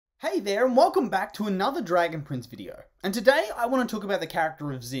Hey there and welcome back to another Dragon Prince video. And today I want to talk about the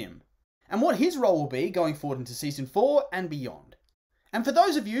character of Zim and what his role will be going forward into Season 4 and beyond. And for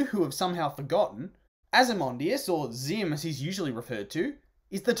those of you who have somehow forgotten, Ozymandias, or Zim as he's usually referred to,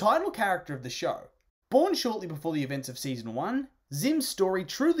 is the title character of the show. Born shortly before the events of Season 1, Zim's story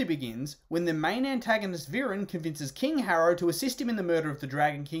truly begins when the main antagonist Viren convinces King Harrow to assist him in the murder of the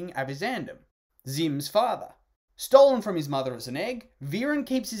Dragon King Avizandum, Zim's father. Stolen from his mother as an egg, Viren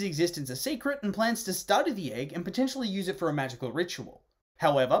keeps his existence a secret and plans to study the egg and potentially use it for a magical ritual.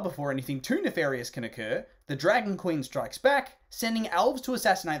 However, before anything too nefarious can occur, the Dragon Queen strikes back, sending elves to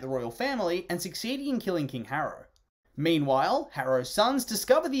assassinate the royal family and succeeding in killing King Harrow. Meanwhile, Harrow's sons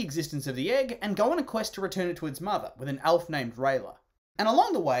discover the existence of the egg and go on a quest to return it to its mother with an elf named Rayla. And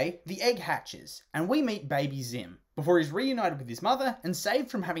along the way, the egg hatches, and we meet baby Zim, before he's reunited with his mother and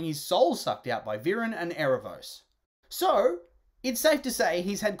saved from having his soul sucked out by Viren and Erebos. So, it's safe to say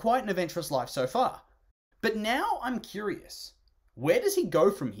he's had quite an adventurous life so far. But now I'm curious, where does he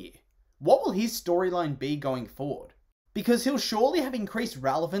go from here? What will his storyline be going forward? Because he'll surely have increased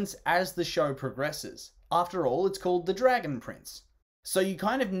relevance as the show progresses. After all, it's called The Dragon Prince. So you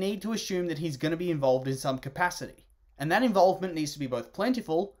kind of need to assume that he's going to be involved in some capacity. And that involvement needs to be both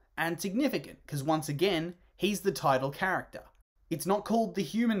plentiful and significant, because once again, he's the title character. It's not called the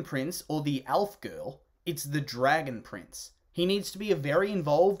Human Prince or the Elf Girl. It's the Dragon Prince. He needs to be a very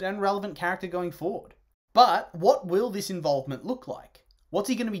involved and relevant character going forward. But what will this involvement look like? What's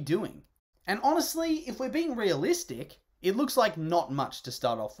he going to be doing? And honestly, if we're being realistic, it looks like not much to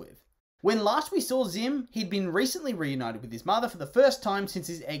start off with. When last we saw Zim, he'd been recently reunited with his mother for the first time since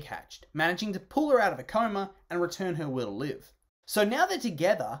his egg hatched, managing to pull her out of a coma and return her will to live. So now they're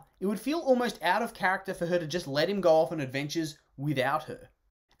together, it would feel almost out of character for her to just let him go off on adventures without her.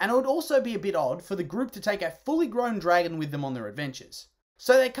 And it would also be a bit odd for the group to take a fully grown dragon with them on their adventures.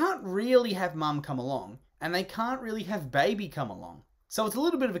 So they can't really have mum come along, and they can't really have baby come along. So it's a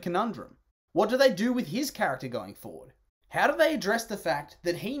little bit of a conundrum. What do they do with his character going forward? How do they address the fact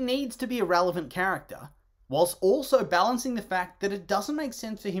that he needs to be a relevant character, whilst also balancing the fact that it doesn't make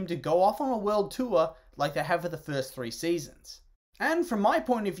sense for him to go off on a world tour like they have for the first 3 seasons? And from my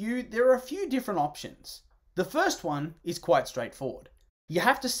point of view, there are a few different options. The first one is quite straightforward. You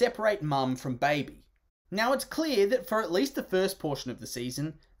have to separate mum from baby. Now it's clear that for at least the first portion of the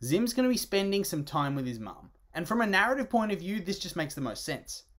season, Zim's going to be spending some time with his mum. And from a narrative point of view, this just makes the most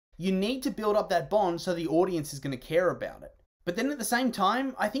sense. You need to build up that bond so the audience is going to care about it. But then at the same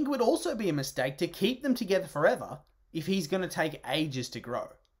time, I think it would also be a mistake to keep them together forever if he's going to take ages to grow.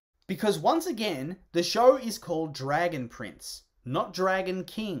 Because once again, the show is called Dragon Prince, not Dragon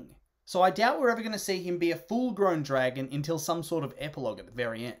King. So I doubt we're ever going to see him be a full-grown dragon until some sort of epilogue at the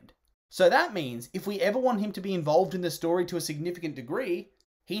very end. So that means if we ever want him to be involved in the story to a significant degree,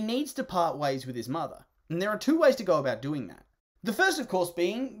 he needs to part ways with his mother. And there are 2 ways to go about doing that. The first, of course,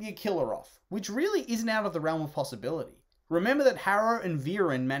 being you kill her off, which really isn't out of the realm of possibility. Remember that Harrow and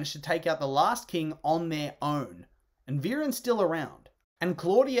Viren managed to take out the last king on their own, and Viren's still around. And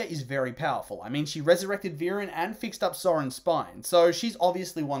Claudia is very powerful. I mean, she resurrected Viren and fixed up Soren's spine, so she's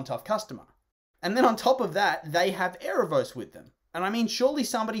obviously one tough customer. And then on top of that, they have Erebos with them. And I mean, surely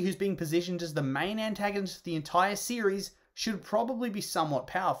somebody who's being positioned as the main antagonist of the entire series should probably be somewhat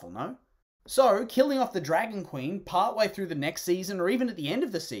powerful, no? So, killing off the Dragon Queen partway through the next season, or even at the end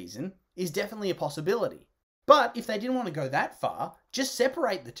of the season, is definitely a possibility. But if they didn't want to go that far, just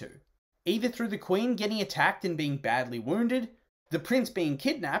separate the 2. Either through the Queen getting attacked and being badly wounded, the prince being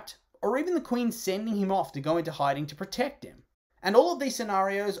kidnapped, or even the queen sending him off to go into hiding to protect him. And all of these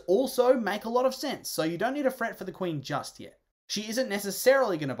scenarios also make a lot of sense, so you don't need to fret for the queen just yet. She isn't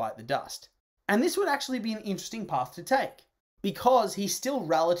necessarily going to bite the dust. And this would actually be an interesting path to take, because he's still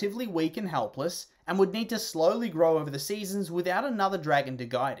relatively weak and helpless, and would need to slowly grow over the seasons without another dragon to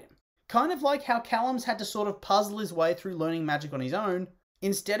guide him. Kind of like how Callum's had to sort of puzzle his way through learning magic on his own,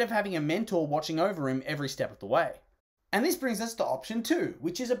 instead of having a mentor watching over him every step of the way. And this brings us to option 2,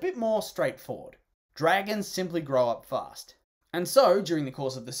 which is a bit more straightforward. Dragons simply grow up fast. And so, during the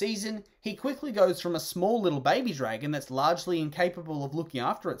course of the season, he quickly goes from a small little baby dragon that's largely incapable of looking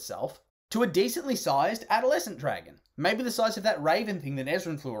after itself, to a decently sized adolescent dragon, maybe the size of that raven thing that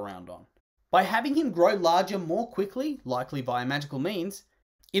Ezran flew around on. By having him grow larger more quickly, likely via magical means,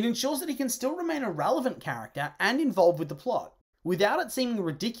 it ensures that he can still remain a relevant character and involved with the plot, without it seeming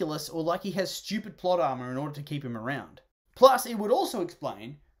ridiculous or like he has stupid plot armor in order to keep him around. Plus, it would also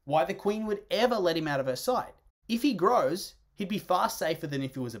explain why the queen would ever let him out of her sight. If he grows, he'd be far safer than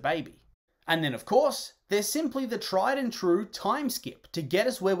if he was a baby. And then of course, there's simply the tried and true time skip to get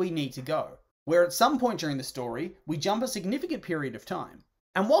us where we need to go, where at some point during the story, we jump a significant period of time.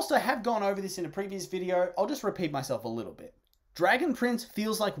 And whilst I have gone over this in a previous video, I'll just repeat myself a little bit. Dragon Prince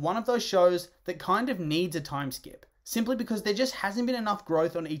feels like one of those shows that kind of needs a time skip, simply because there just hasn't been enough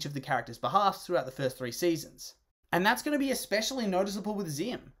growth on each of the characters' behalves throughout the first 3 seasons. And that's going to be especially noticeable with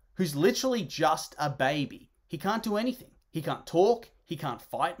Zim, who's literally just a baby. He can't do anything. He can't talk, he can't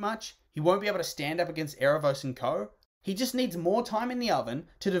fight much, he won't be able to stand up against Erebos and co. He just needs more time in the oven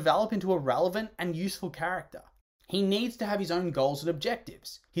to develop into a relevant and useful character. He needs to have his own goals and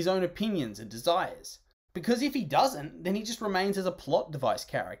objectives, his own opinions and desires. Because if he doesn't, then he just remains as a plot device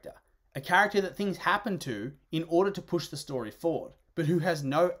character. A character that things happen to in order to push the story forward, but who has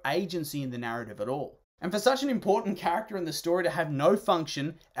no agency in the narrative at all. And for such an important character in the story to have no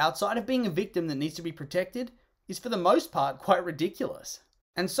function outside of being a victim that needs to be protected is for the most part quite ridiculous.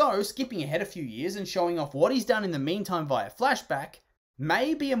 And so, skipping ahead a few years and showing off what he's done in the meantime via flashback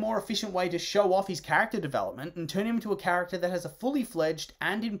may be a more efficient way to show off his character development and turn him into a character that has a fully fledged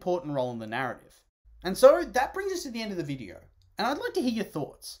and important role in the narrative. And so, that brings us to the end of the video, and I'd like to hear your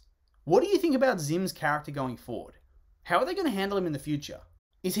thoughts. What do you think about Zim's character going forward? How are they going to handle him in the future?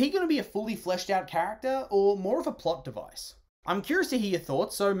 Is he going to be a fully fleshed out character, or more of a plot device? I'm curious to hear your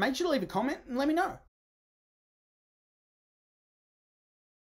thoughts, so make sure to leave a comment and let me know.